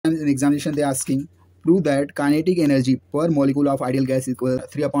in examination they are asking, prove that kinetic energy per molecule of ideal gas equals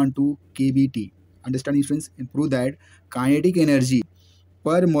 3 upon 2 kBT. Understanding students? And prove that kinetic energy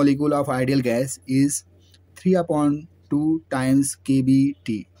per molecule of ideal gas is 3 upon 2 times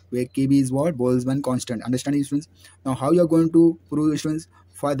kBT, where kB is what? Boltzmann constant. Understanding students? Now how you are going to prove, students?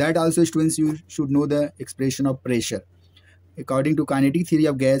 For that also, students, you should know the expression of pressure. According to kinetic theory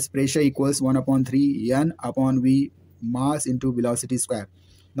of gas, pressure equals 1 upon 3 N upon V mass into velocity square.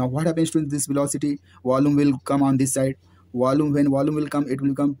 Now what happens to this velocity? Volume will come on this side. When volume will come, it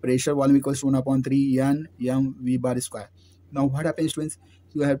will come pressure volume equals to 1 upon 3 N M V bar square. Now what happens, students?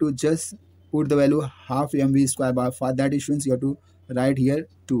 You have to just put the value half mv square bar. For that, students, you have to write here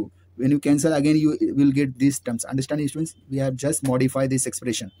 2. When you cancel again, you will get these terms. Understand, students? We have just modified this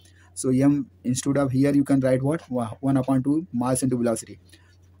expression. So m, instead of here you can write what? 1 upon 2 mass into velocity.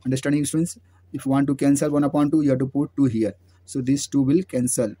 Understanding, students? If you want to cancel 1 upon 2, you have to put 2 here. So this 2 will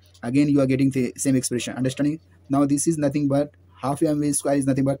cancel. Again you are getting the same expression. Understanding? Now this is nothing but half mv square is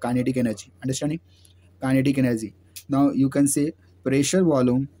nothing but kinetic energy. Understanding? Kinetic energy. Now you can say pressure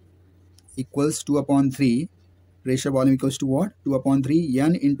volume equals 2 upon 3. Pressure volume equals to what? 2 upon 3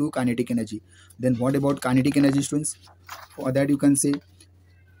 N into kinetic energy. Then what about kinetic energy, students? For that you can say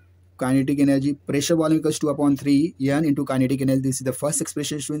kinetic energy, pressure volume equals 2 upon 3 N into kinetic energy. This is the first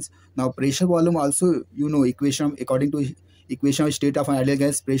expression, students. Now pressure volume also, you know, equation, according to equation of state of an ideal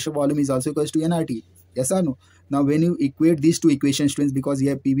gas, pressure volume is also equals to nRT. Yes or no? Now when you equate these two equations, students, because you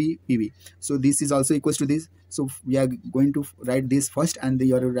have PV, so this is also equals to this. So we are going to write this first and then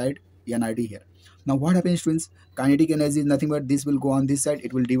you have to write nRT here. Now what happens, students? Kinetic energy is nothing but this will go on this side,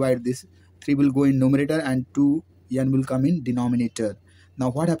 it will divide this. 3 will go in numerator and 2 N will come in denominator. Now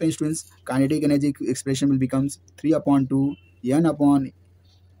what happens, students? Kinetic energy expression will becomes 3 upon 2 N upon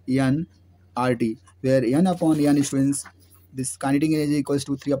N RT, where N upon N, students, this kinetic energy equals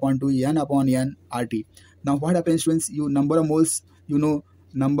to 3 upon 2 N upon N RT. Now what happens, students? You number of moles, you know,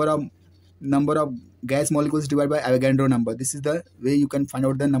 number of gas molecules divided by Avogadro number. This is the way you can find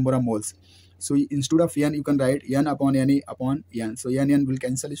out the number of moles. So instead of N, you can write N upon Na upon N. So N will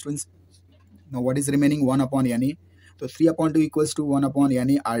cancel, students. Now what is remaining? 1 upon Na. So 3 upon 2 equals to 1 upon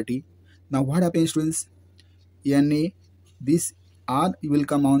Na RT. Now what happens, students? Na, this R will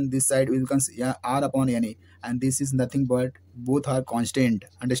come on this side, will come R upon Na, and this is nothing but both are constant.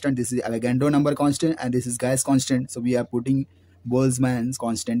 Understand? This is Avogadro number constant and this is gas constant. So we are putting Boltzmann's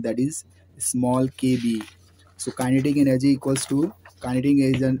constant, that is small kb. So kinetic energy equals to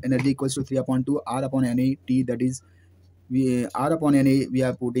 3 upon 2 R upon Na T, that is R upon Na, we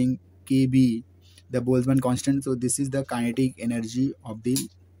are putting kb, the Boltzmann constant. So this is the kinetic energy of the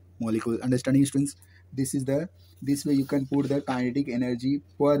molecule. Understanding, students? This way you can put the kinetic energy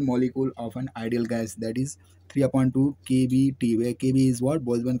per molecule of an ideal gas, that is 3 upon 2 kBT, where kb is what?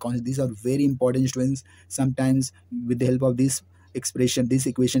 Boltzmann constant. These are very important, students. Sometimes with the help of this expression, this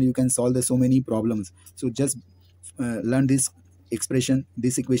equation, you can solve so many problems. So just learn this expression,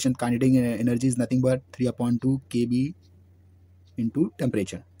 this equation. Kinetic energy is nothing but 3 upon 2 kb into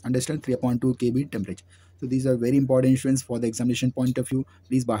temperature. Understand? 3 upon 2 kb temperature. So these are very important, students, for the examination point of view.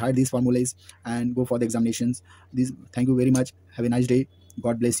 Please by heart these formulas and go for the examinations. Thank you very much. Have a nice day.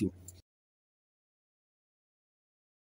 God bless you.